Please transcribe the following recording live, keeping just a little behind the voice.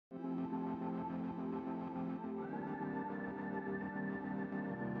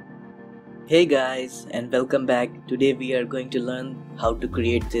Hey guys, and welcome back. Today we are going to learn how to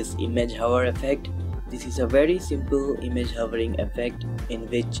create this image hover effect. This is a very simple image hovering effect in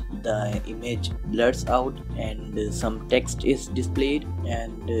which the image blurs out and some text is displayed,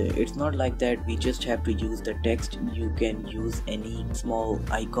 and it's not like that we just have to use the text. You can use any small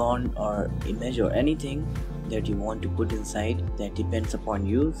icon or image or anything that you want to put inside. That depends upon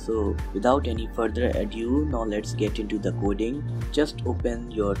you. So without any further ado, now let's get into the coding. Just open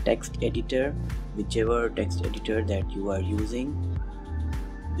your text editor, whichever text editor that you are using.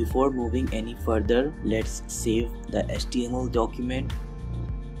 Before moving any further, let's save the HTML document.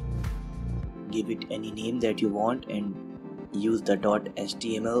 Give it any name that you want and use the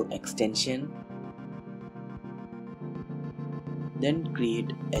 .html extension. Then create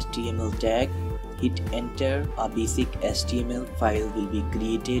HTML tag. Hit enter. A basic HTML file will be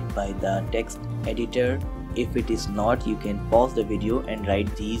created by the text editor. If it is not, you can pause the video and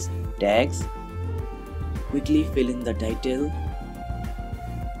write these tags. Quickly fill in the title.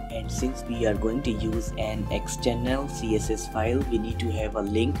 And since we are going to use an external CSS file, we need to have a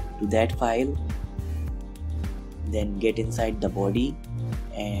link to that file. Then get inside the body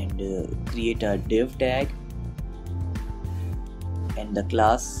and create a div tag and the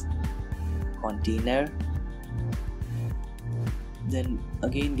class container. Then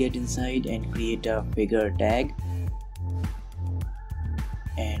again get inside and create a figure tag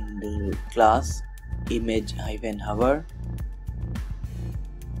and class image hyphen hover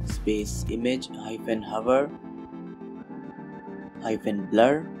space image hyphen hover hyphen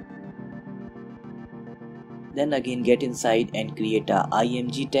blur. Then again get inside and create a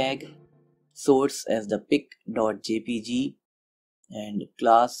img tag, source as the pic.jpg and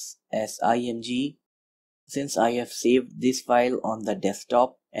class as img. Since I have saved this file on the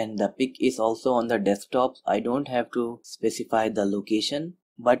desktop and the pic is also on the desktop, I don't have to specify the location,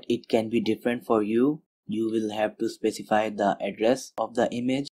 but it can be different for you. You will have to specify the address of the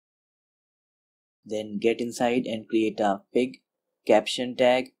image. Then get inside and create a pig caption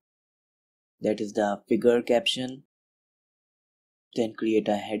tag, that is the figure caption. Then create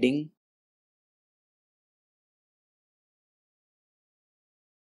a heading.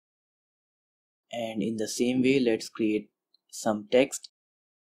 And in the same way, let's create some text.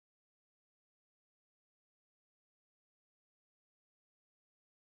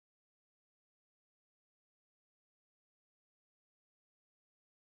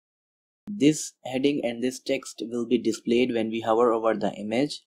 This heading and this text will be displayed when we hover over the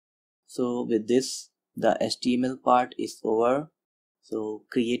image. So with this, the HTML part is over. So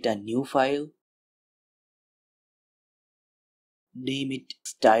create a new file. Name it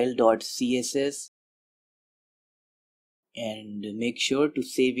style.css and make sure to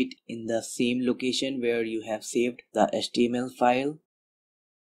save it in the same location where you have saved the HTML file.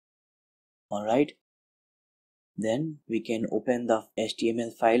 Alright. Then we can open the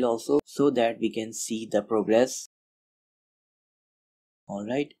HTML file also so that we can see the progress.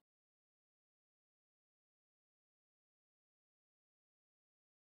 Alright.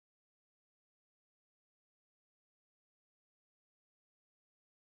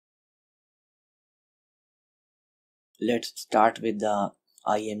 Let's start with the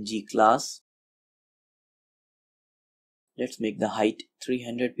img class. Let's make the height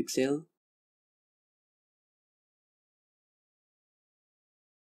 300 pixel.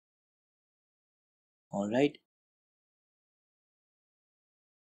 Alright.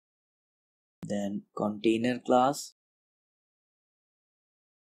 Then container class.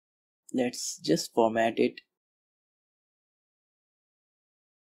 Let's just format it.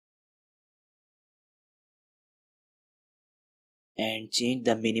 And change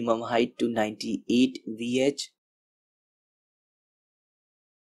the minimum height to 98 VH.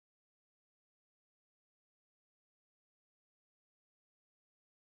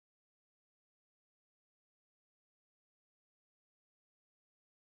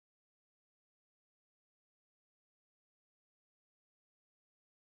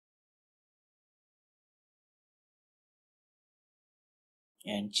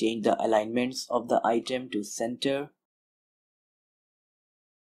 And change the alignments of the item to center.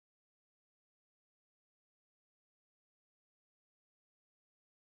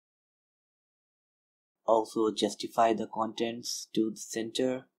 Also justify the contents to the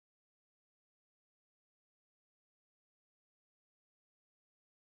center.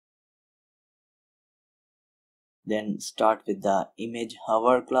 Then start with the image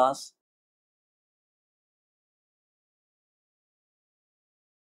hover class.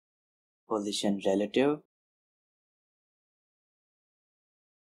 Position relative.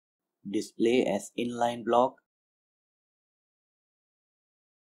 Display as inline block.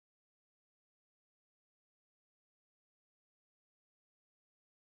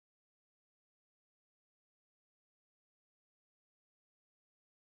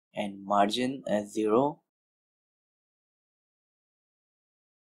 and margin as 0,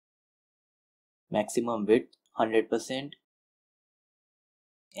 maximum width 100%,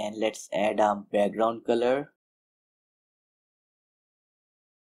 and let's add a background color.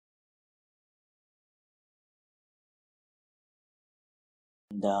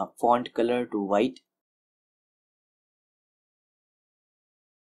 The font color to white,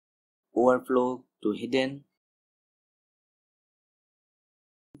 overflow to hidden.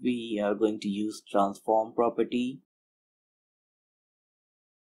 We are going to use transform property.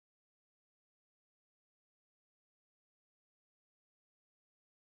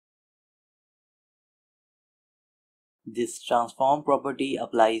 This transform property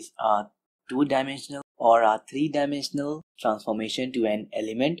applies a two-dimensional or a three-dimensional transformation to an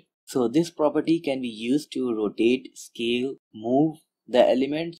element. So this property can be used to rotate, scale, move the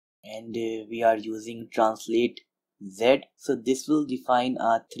element, and we are using translate Z. So this will define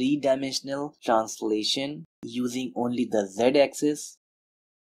a three-dimensional translation using only the Z axis.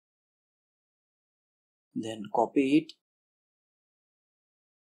 Then copy it.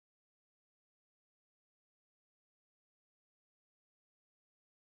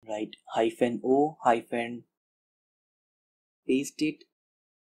 Write -o, paste it.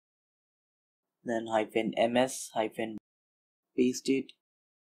 Then -ms, paste it.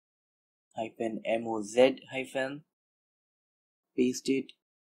 -moz, paste it.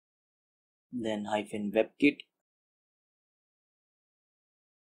 Then -webkit.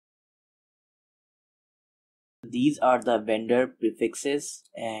 These are the vendor prefixes,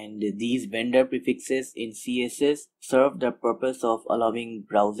 and these vendor prefixes in CSS serve the purpose of allowing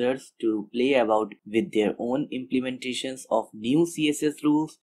browsers to play about with their own implementations of new CSS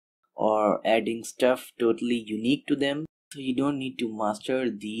rules or adding stuff totally unique to them. So you don't need to master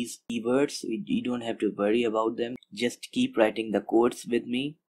these keywords, you don't have to worry about them. Just keep writing the codes with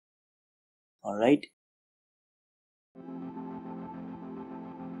me. Alright.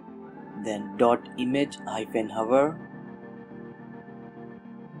 Then .image -hover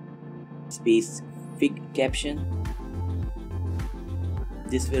space fig caption.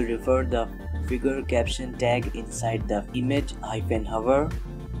 This will refer the figure caption tag inside the image -hover.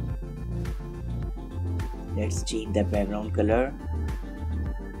 Let's change the background color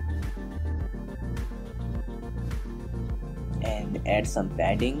and add some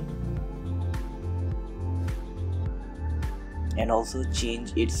padding, and also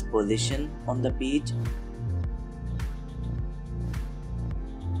change its position on the page.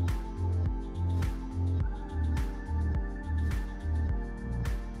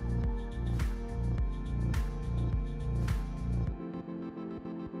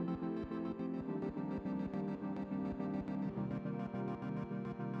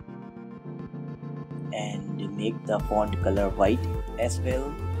 And make the font color white as well.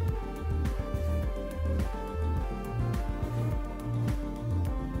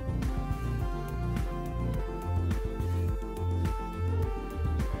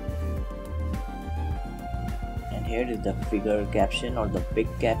 And here is the figure caption or the big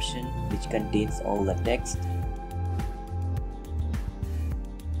caption, which contains all the text.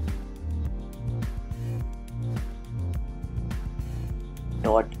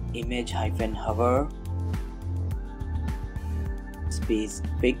 .image -hover space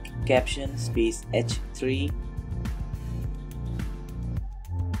big caption space h3.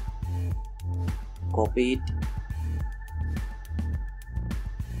 Copy it,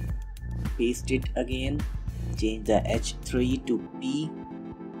 paste it again, change the h3 to p,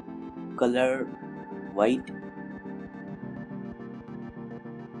 color white,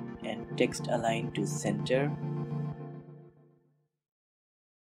 and text align to center.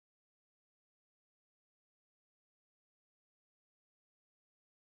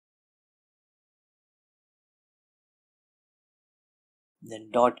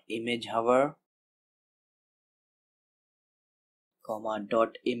 Then .image hover, comma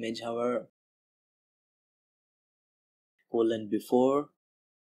 .image hover colon before.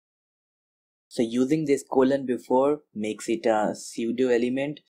 So using this colon before makes it a pseudo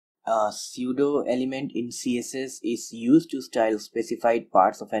element. A pseudo element in CSS is used to style specified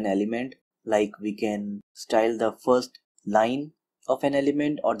parts of an element, like we can style the first line of an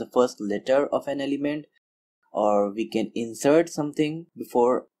element or the first letter of an element, or we can insert something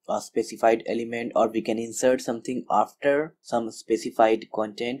before a specified element, or we can insert something after some specified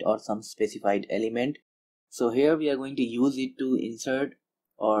content or some specified element. So here we are going to use it to insert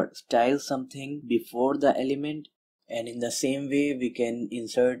or style something before the element, and in the same way we can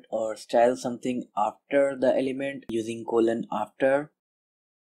insert or style something after the element using colon after.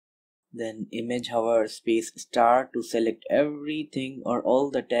 Then image hover space star to select everything or all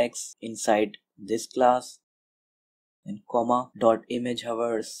the tags inside this class. Then comma dot image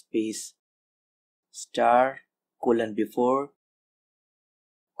hover space star colon before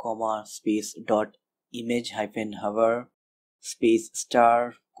comma space dot image hyphen hover space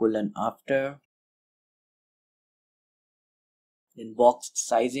star colon after. Then box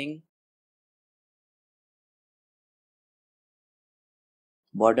sizing,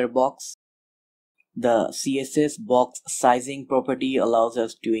 border box. The CSS box sizing property allows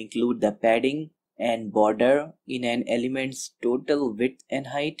us to include the padding and border in an element's total width and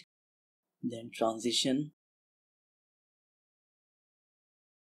height. Then transition,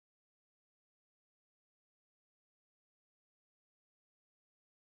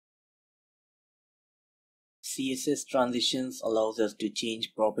 CSS transitions allows us to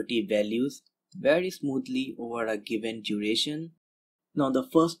change property values very smoothly over a given duration. Now the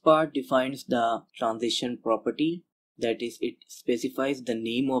first part defines the transition property, that is, it specifies the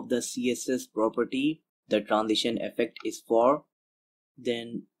name of the CSS property the transition effect is for.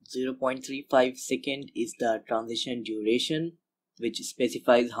 Then 0.35 second is the transition duration, which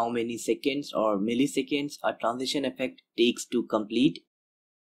specifies how many seconds or milliseconds a transition effect takes to complete.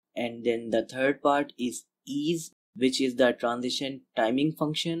 And then the third part is ease, which is the transition timing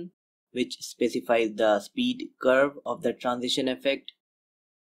function, which specifies the speed curve of the transition effect.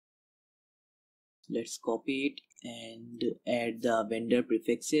 Let's copy it and add the vendor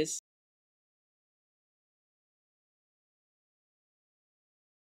prefixes.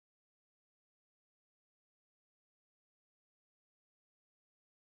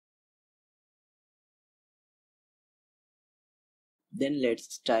 Then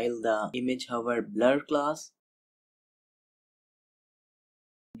let's style the image hover blur class.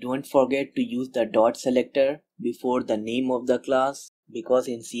 Don't forget to use the dot selector before the name of the class, because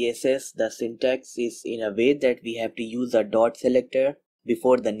in CSS the syntax is in a way that we have to use a dot selector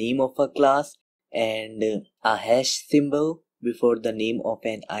before the name of a class and a hash symbol before the name of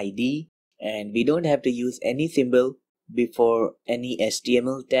an ID, and we don't have to use any symbol before any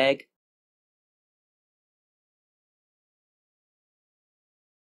HTML tag.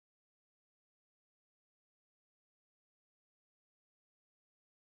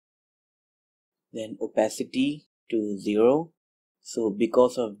 Then opacity to 0. So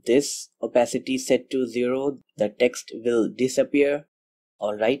because of this opacity set to 0, the text will disappear.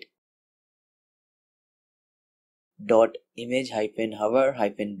 Alright. Dot image hyphen hover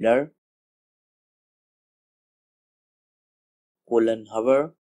hyphen blur colon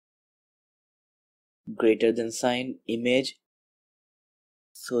hover greater than sign image.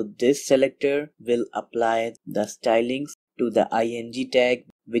 So this selector will apply the stylings to the ing tag,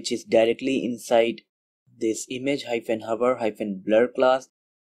 which is directly inside this image hyphen hover hyphen blur class,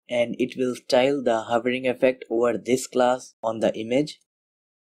 and it will style the hovering effect over this class on the image.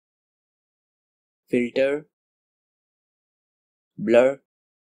 Filter blur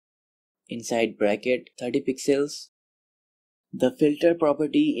inside bracket 30 pixels. The filter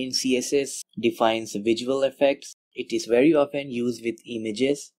property in CSS defines visual effects. It is very often used with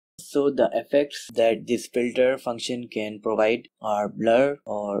images. So the effects that this filter function can provide are blur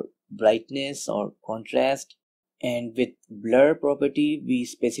or brightness or contrast. And with blur property, we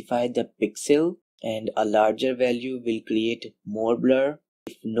specify the pixel, and a larger value will create more blur.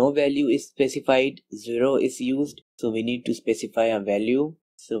 If no value is specified, 0 is used. So we need to specify a value.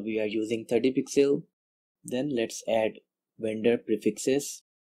 So we are using 30 pixel. Then let's add vendor prefixes.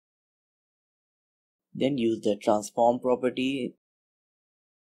 Then use the transform property.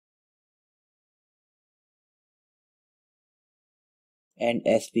 And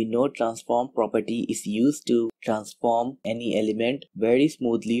as we know, transform property is used to transform any element very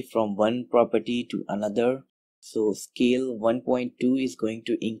smoothly from one property to another. So scale 1.2 is going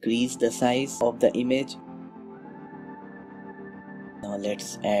to increase the size of the image. Now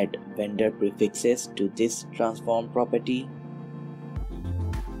let's add vendor prefixes to this transform property.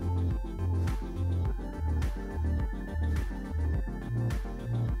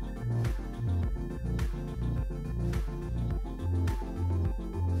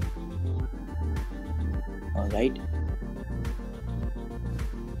 Alright.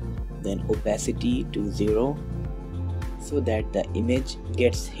 Then opacity to 0 so that the image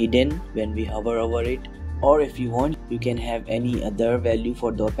gets hidden when we hover over it. Or if you want, you can have any other value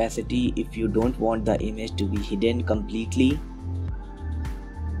for the opacity if you don't want the image to be hidden completely.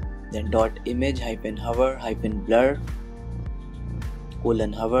 Then dot image hyphen hover hyphen blur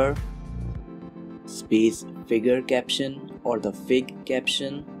colon hover space figure caption or the fig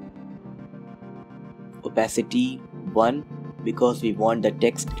caption. Opacity 1. because we want the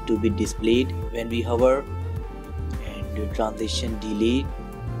text to be displayed when we hover. And transition delay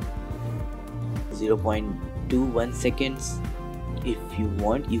 0.21 seconds. If you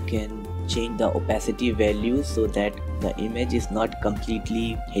want, you can change the opacity value so that the image is not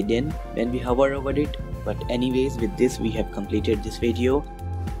completely hidden when we hover over it. But anyways, with this we have completed this video.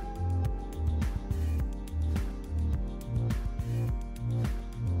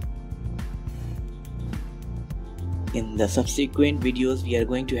 In the subsequent videos we are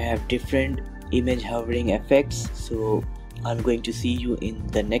going to have different image hovering effects, so I'm going to see you in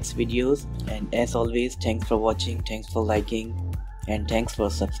the next videos. And as always, thanks for watching, thanks for liking, and thanks for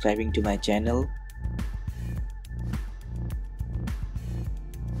subscribing to my channel.